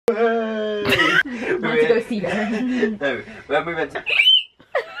to go see her. No, when we went to...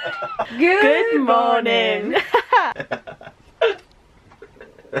 Good morning.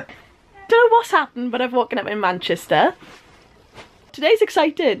 Don't know what's happened, but I've woken up in Manchester. Today's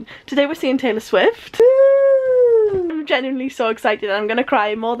exciting. Today we're seeing Taylor Swift. I'm genuinely so excited. I'm gonna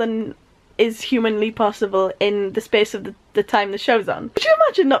cry more than is humanly possible in the space of the time the show's on. Could you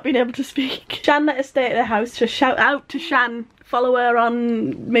imagine not being able to speak? Shan let us stay at her house to shout out to Shan. Follow her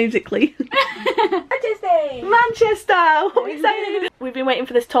on Musically. Manchester! Manchester! I'm excited! We've been waiting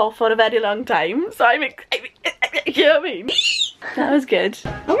for this tour for a very long time, so I'm excited. You know what I mean? That was good.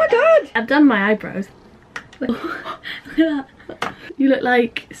 Oh my god! I've done my eyebrows. Look at that. You look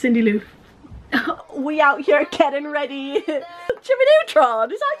like Cindy Lou. We out here getting ready. Jimmy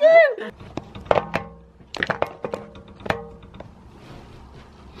Neutron, is that you?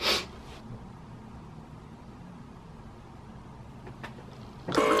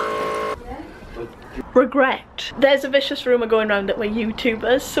 Regret. There's a vicious rumour going around that we're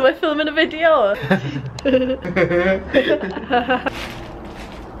YouTubers, so we're filming a video.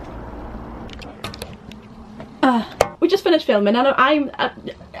 We just finished filming and I'm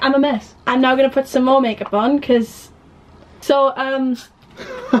a mess. I'm now gonna put some more makeup on because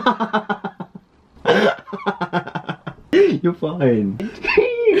You're fine.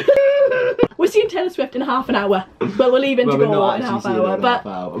 We're seeing Taylor Swift in half an hour. Well, we're leaving to go in half an hour. But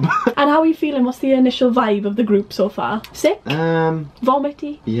and how are you feeling? What's the initial vibe of the group so far? Sick?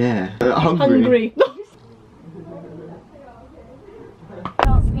 Vomity? Yeah. Hungry. Lots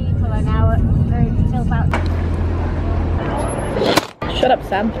of people are now till about... Shut up,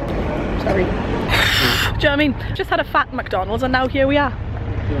 Sam. Sorry. Do you know what I mean? Just had a fat McDonald's and now here we are.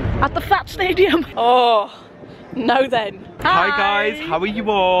 At the Fat Stadium. Oh, now then. Hi guys, how are you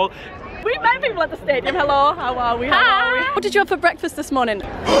all? We met people at the stadium. Hello, how are we? How are we? What did you have for breakfast this morning?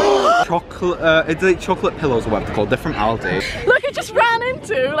 Chocolate, it's like chocolate pillows or whatever they're called. They're from Aldi. Look, it just ran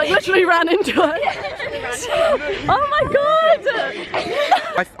into, like literally ran into it. Oh my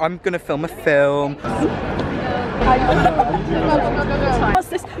god! I'm gonna film a film. What's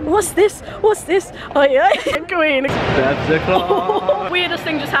this? What's this? What's this? Oh yeah, Queen. That's the clock. Weirdest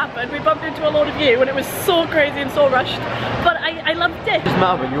thing just happened. We bumped into a load of you and it was so crazy and so rushed. But I loved it. Just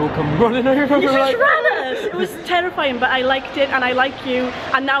mad when you all come running over. You just ran us. It was terrifying, but I liked it and I like you.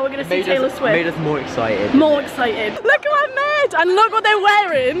 And now we're gonna see Taylor Swift. Made us more excited. More excited. Look at my mate and look what they're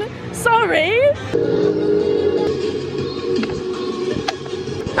wearing. Sorry.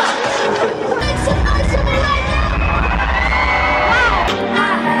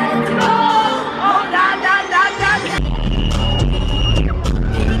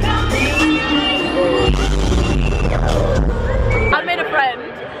 I made a friend.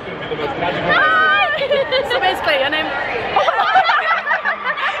 Hi! So basically, her name...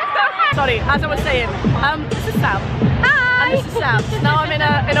 Sorry, as I was saying, this is Sam. Hi! And this is Sam. Now I'm in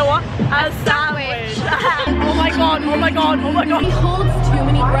a what? A sandwich. Oh my god, oh my god, oh my god. He holds too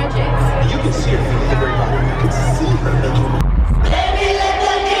many grudges. You can see her through the grapevine. You can see her making... Baby, let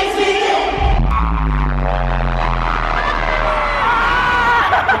the games begin!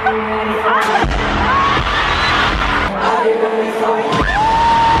 Are you ready for it?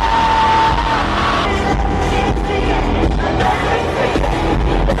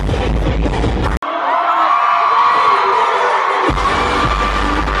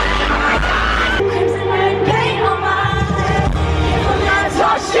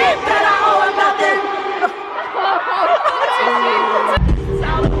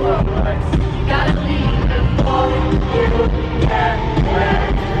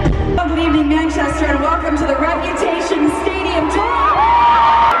 Good evening, Manchester, and welcome to the Reputation Stadium Tour.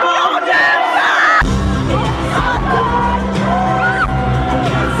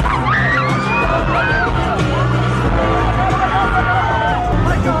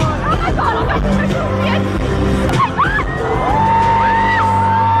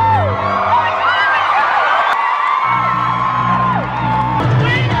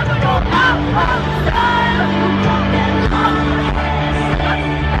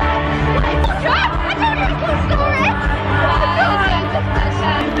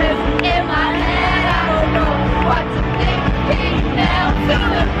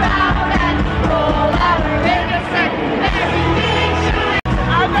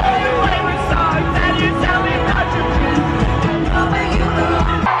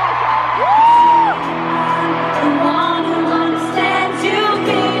 The one who understands you,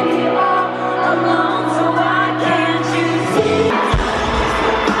 baby, all alone.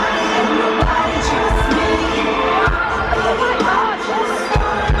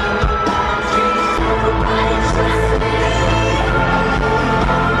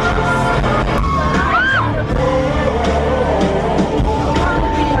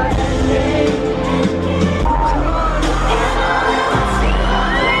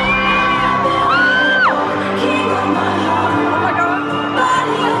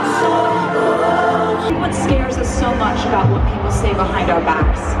 say behind our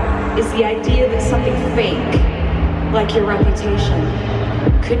backs is the idea that something fake, like your reputation,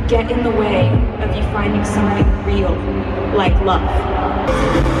 could get in the way of you finding something real, like love.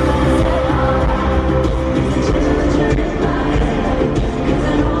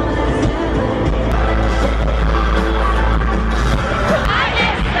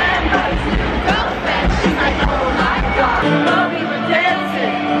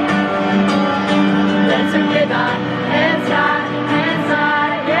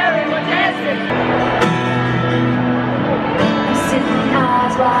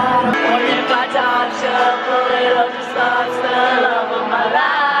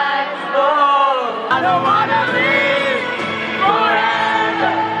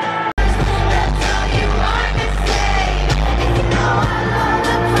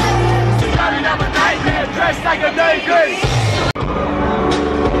 Like a naked!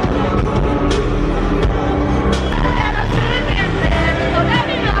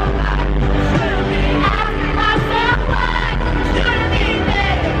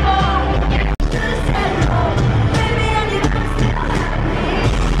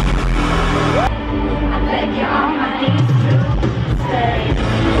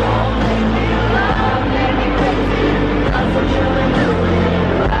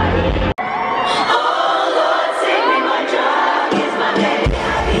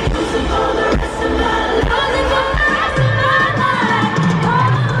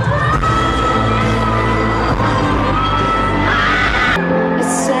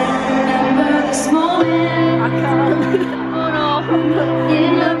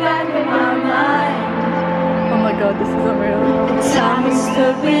 This is unreal. Time we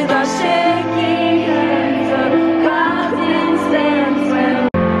stood with our shaking hands, the garden stands when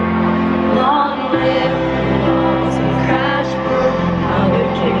long live walls and crash how the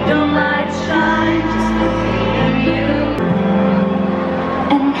kingdom lights shine just for me and you.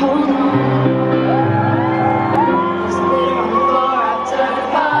 And hold on, there's glitter on the floor after the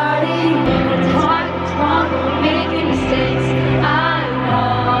party. It's hard, it's wrong, we're making mistakes. I know.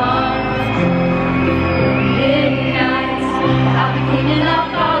 Cleaning up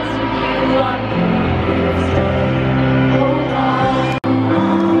thoughts with you on hold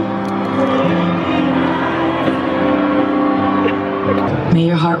on. May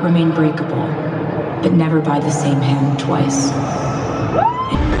your heart remain breakable, but never by the same hand twice. I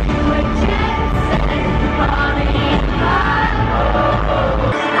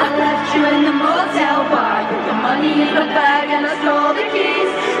left you in the motel bar with the money in the bag and I stole the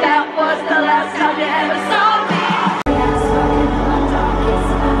keys. That was the last time you ever saw me.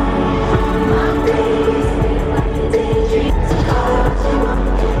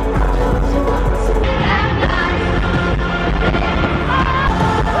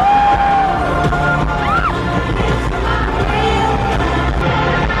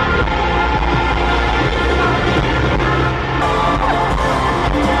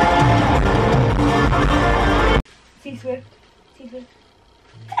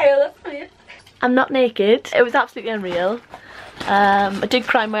 I'm not naked. It was absolutely unreal. I did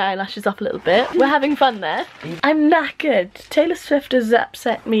cry my eyelashes off a little bit. We're having fun there. I'm knackered. Taylor Swift has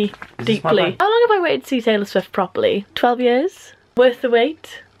upset me deeply. How long have I waited to see Taylor Swift properly? 12 years? Worth the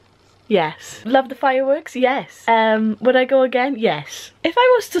wait? Yes. Love the fireworks? Yes. Would I go again? Yes. If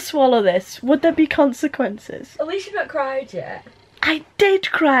I was to swallow this, would there be consequences? At least you've not cried yet. I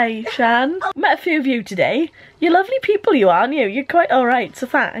did cry, Shan. Met a few of you today. You're lovely people, you aren't you? You're quite alright, so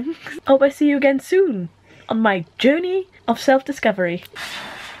thanks. Hope I see you again soon on my journey of self-discovery.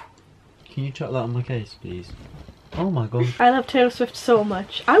 Can you chuck that on my case, please? Oh my god. I love Taylor Swift so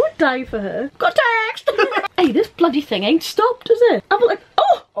much. I would die for her. Got text! Hey, this bloody thing ain't stopped, does it? I'm like,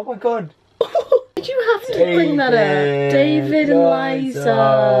 oh! Oh my god. Did you have to bring that up? David and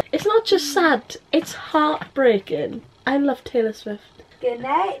Liza. It's not just sad, it's heartbreaking. I love Taylor Swift. Good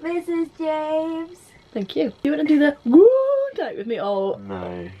night, Mrs. James. Thank you. You want to do the good night with me? Oh,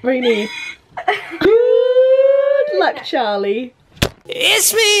 No. Rainy. Good luck, Charlie.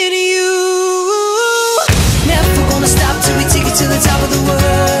 It's me and you.